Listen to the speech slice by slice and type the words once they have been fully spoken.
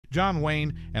John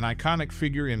Wayne, an iconic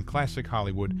figure in classic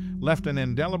Hollywood, left an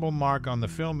indelible mark on the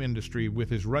film industry with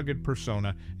his rugged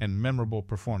persona and memorable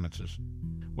performances.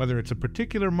 Whether it's a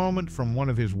particular moment from one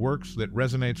of his works that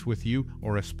resonates with you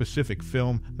or a specific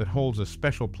film that holds a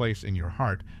special place in your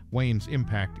heart, Wayne's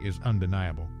impact is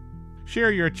undeniable.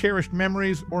 Share your cherished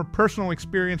memories or personal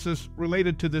experiences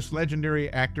related to this legendary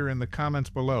actor in the comments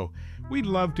below. We'd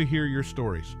love to hear your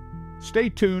stories. Stay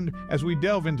tuned as we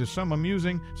delve into some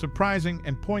amusing, surprising,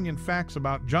 and poignant facts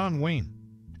about John Wayne.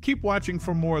 Keep watching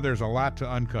for more. There's a lot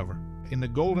to uncover. In the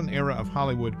golden era of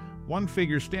Hollywood, one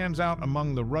figure stands out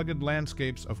among the rugged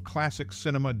landscapes of classic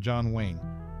cinema: John Wayne.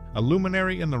 A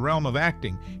luminary in the realm of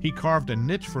acting, he carved a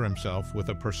niche for himself with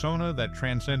a persona that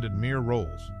transcended mere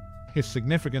roles. His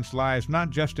significance lies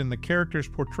not just in the characters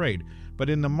portrayed,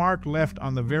 but in the mark left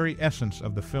on the very essence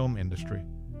of the film industry.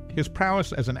 His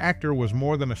prowess as an actor was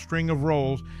more than a string of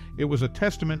roles. It was a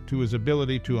testament to his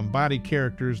ability to embody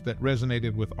characters that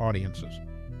resonated with audiences.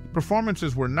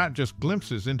 Performances were not just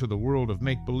glimpses into the world of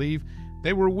make-believe,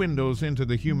 they were windows into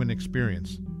the human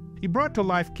experience. He brought to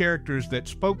life characters that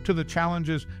spoke to the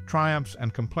challenges, triumphs,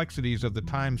 and complexities of the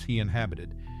times he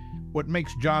inhabited. What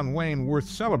makes John Wayne worth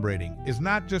celebrating is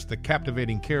not just the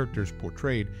captivating characters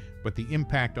portrayed, but the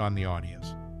impact on the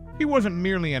audience. He wasn't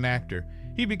merely an actor.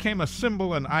 He became a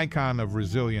symbol and icon of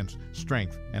resilience,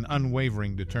 strength, and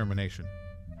unwavering determination.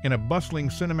 In a bustling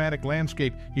cinematic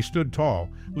landscape, he stood tall,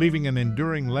 leaving an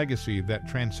enduring legacy that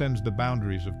transcends the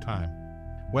boundaries of time.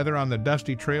 Whether on the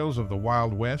dusty trails of the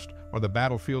Wild West or the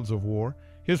battlefields of war,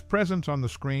 his presence on the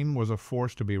screen was a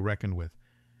force to be reckoned with.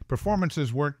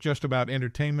 Performances weren't just about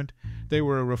entertainment, they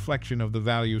were a reflection of the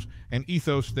values and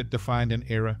ethos that defined an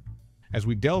era. As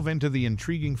we delve into the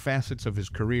intriguing facets of his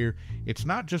career, it's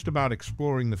not just about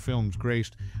exploring the film's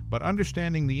grace, but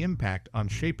understanding the impact on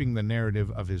shaping the narrative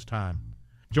of his time.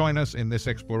 Join us in this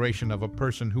exploration of a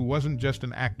person who wasn't just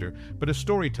an actor, but a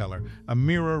storyteller, a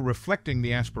mirror reflecting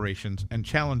the aspirations and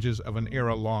challenges of an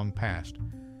era long past.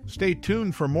 Stay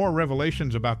tuned for more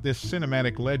revelations about this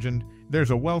cinematic legend.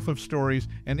 There's a wealth of stories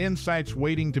and insights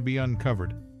waiting to be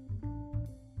uncovered.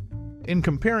 In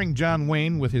comparing John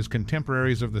Wayne with his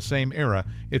contemporaries of the same era,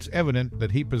 it's evident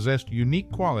that he possessed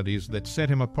unique qualities that set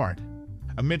him apart.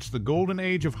 Amidst the golden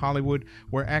age of Hollywood,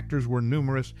 where actors were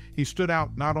numerous, he stood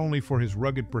out not only for his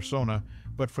rugged persona,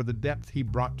 but for the depth he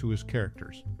brought to his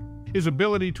characters. His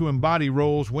ability to embody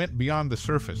roles went beyond the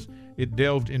surface. It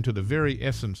delved into the very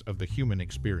essence of the human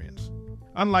experience.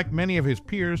 Unlike many of his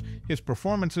peers, his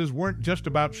performances weren't just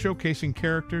about showcasing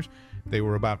characters, they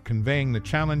were about conveying the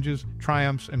challenges,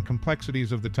 triumphs, and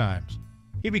complexities of the times.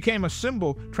 He became a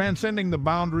symbol transcending the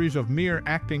boundaries of mere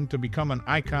acting to become an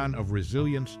icon of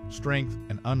resilience, strength,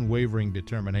 and unwavering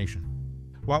determination.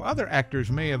 While other actors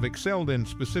may have excelled in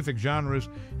specific genres,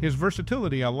 his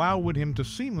versatility allowed him to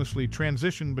seamlessly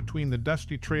transition between the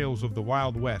dusty trails of the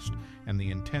Wild West and the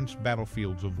intense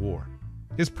battlefields of war.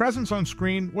 His presence on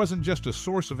screen wasn't just a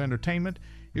source of entertainment,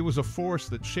 it was a force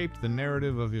that shaped the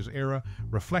narrative of his era,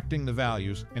 reflecting the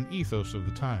values and ethos of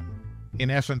the time. In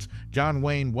essence, John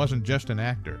Wayne wasn't just an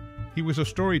actor. He was a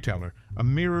storyteller, a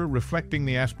mirror reflecting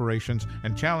the aspirations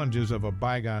and challenges of a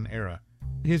bygone era.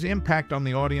 His impact on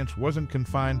the audience wasn't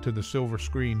confined to the silver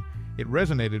screen, it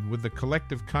resonated with the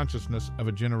collective consciousness of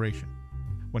a generation.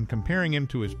 When comparing him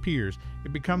to his peers,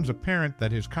 it becomes apparent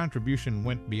that his contribution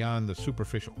went beyond the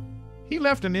superficial. He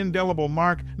left an indelible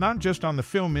mark not just on the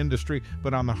film industry,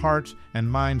 but on the hearts and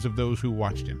minds of those who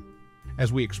watched him.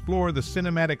 As we explore the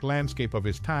cinematic landscape of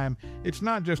his time, it's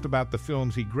not just about the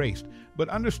films he graced, but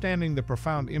understanding the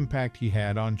profound impact he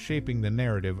had on shaping the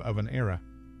narrative of an era.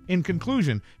 In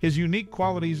conclusion, his unique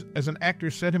qualities as an actor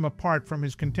set him apart from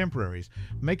his contemporaries,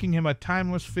 making him a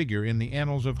timeless figure in the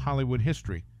annals of Hollywood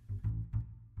history.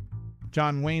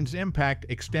 John Wayne's impact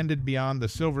extended beyond the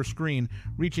silver screen,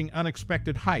 reaching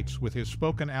unexpected heights with his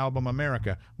spoken album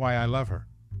America, Why I Love Her.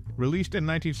 Released in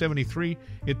 1973,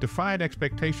 it defied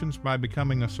expectations by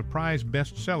becoming a surprise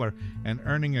bestseller and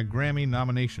earning a Grammy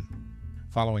nomination.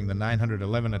 Following the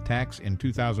 9/11 attacks in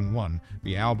 2001,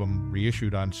 the album,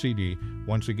 reissued on CD,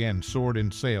 once again soared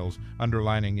in sales,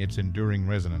 underlining its enduring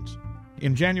resonance.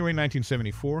 In January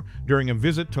 1974, during a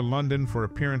visit to London for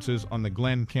appearances on the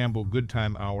Glenn Campbell Good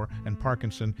Time Hour and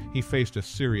Parkinson, he faced a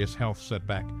serious health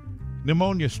setback.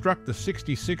 Pneumonia struck the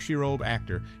 66-year-old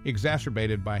actor,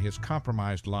 exacerbated by his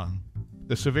compromised lung.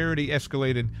 The severity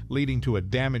escalated, leading to a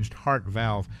damaged heart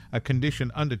valve, a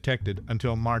condition undetected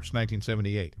until March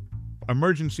 1978.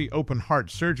 Emergency open-heart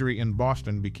surgery in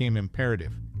Boston became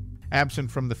imperative.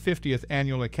 Absent from the 50th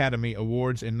Annual Academy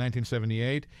Awards in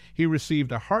 1978, he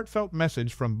received a heartfelt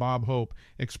message from Bob Hope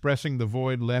expressing the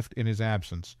void left in his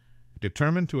absence.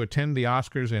 Determined to attend the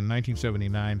Oscars in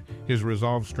 1979, his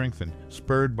resolve strengthened,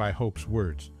 spurred by Hope's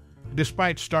words.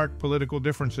 Despite stark political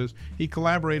differences, he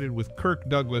collaborated with Kirk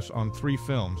Douglas on 3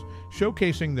 films,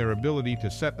 showcasing their ability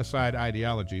to set aside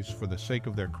ideologies for the sake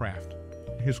of their craft.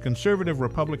 His conservative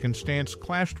Republican stance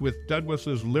clashed with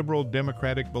Douglas's liberal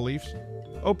democratic beliefs.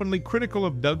 Openly critical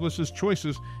of Douglas's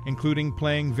choices, including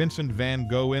playing Vincent van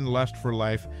Gogh in Lust for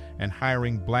Life and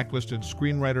hiring blacklisted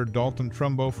screenwriter Dalton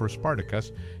Trumbo for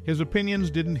Spartacus, his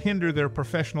opinions didn't hinder their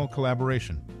professional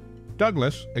collaboration.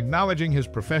 Douglas, acknowledging his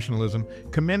professionalism,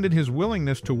 commended his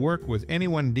willingness to work with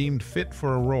anyone deemed fit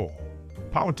for a role.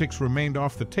 Politics remained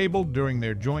off the table during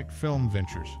their joint film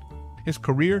ventures. His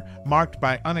career, marked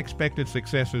by unexpected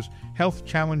successes, health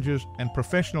challenges, and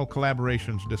professional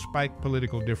collaborations despite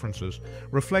political differences,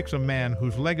 reflects a man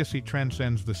whose legacy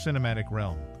transcends the cinematic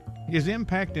realm. His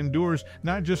impact endures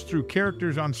not just through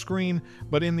characters on screen,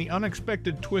 but in the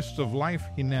unexpected twists of life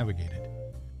he navigated.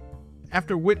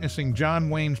 After witnessing John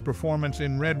Wayne's performance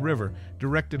in Red River,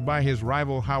 directed by his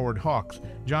rival Howard Hawks,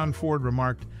 John Ford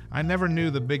remarked, "I never knew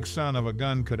the big son of a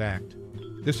gun could act."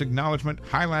 This acknowledgement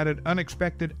highlighted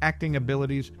unexpected acting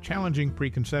abilities, challenging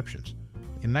preconceptions.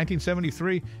 In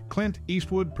 1973, Clint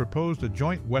Eastwood proposed a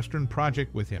joint Western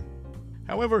project with him.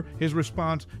 However, his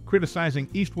response, criticizing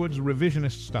Eastwood's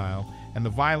revisionist style and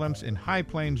the violence in High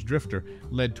Plains Drifter,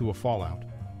 led to a fallout.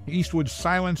 Eastwood's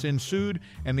silence ensued,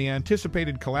 and the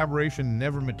anticipated collaboration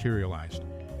never materialized.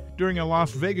 During a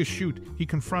Las Vegas shoot, he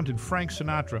confronted Frank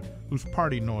Sinatra, whose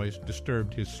party noise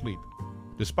disturbed his sleep.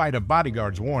 Despite a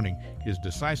bodyguard's warning, his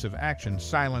decisive action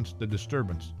silenced the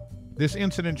disturbance. This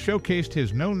incident showcased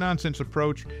his no-nonsense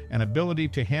approach and ability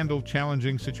to handle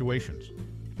challenging situations.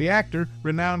 The actor,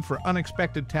 renowned for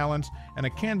unexpected talents and a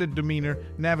candid demeanor,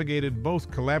 navigated both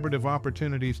collaborative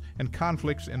opportunities and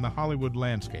conflicts in the Hollywood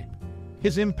landscape.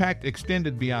 His impact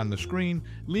extended beyond the screen,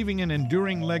 leaving an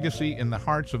enduring legacy in the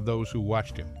hearts of those who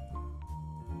watched him.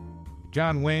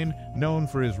 John Wayne, known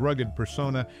for his rugged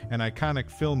persona and iconic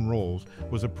film roles,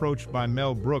 was approached by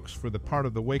Mel Brooks for the part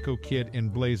of the Waco Kid in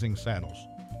Blazing Saddles.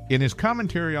 In his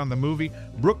commentary on the movie,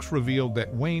 Brooks revealed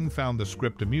that Wayne found the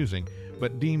script amusing,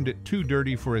 but deemed it too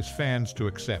dirty for his fans to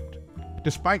accept.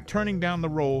 Despite turning down the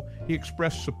role, he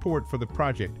expressed support for the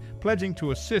project, pledging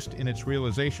to assist in its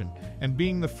realization and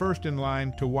being the first in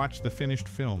line to watch the finished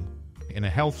film. In a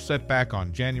health setback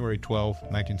on January 12,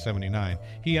 1979,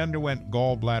 he underwent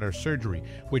gallbladder surgery,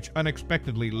 which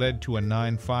unexpectedly led to a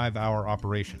 5-hour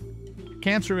operation.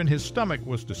 Cancer in his stomach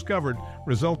was discovered,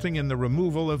 resulting in the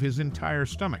removal of his entire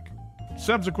stomach.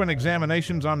 Subsequent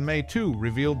examinations on May 2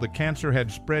 revealed the cancer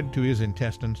had spread to his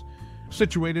intestines.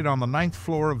 Situated on the 9th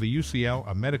floor of the UCL,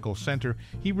 a medical center,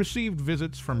 he received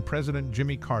visits from President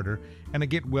Jimmy Carter and a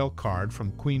get-well card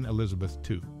from Queen Elizabeth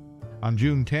II. On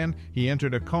June 10, he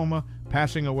entered a coma,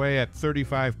 passing away at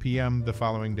 3:35 p.m. the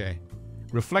following day.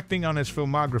 Reflecting on his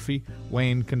filmography,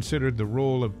 Wayne considered the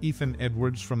role of Ethan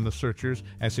Edwards from The Searchers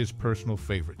as his personal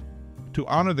favorite. To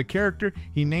honor the character,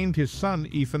 he named his son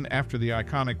Ethan after the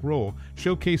iconic role,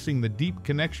 showcasing the deep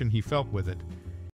connection he felt with it.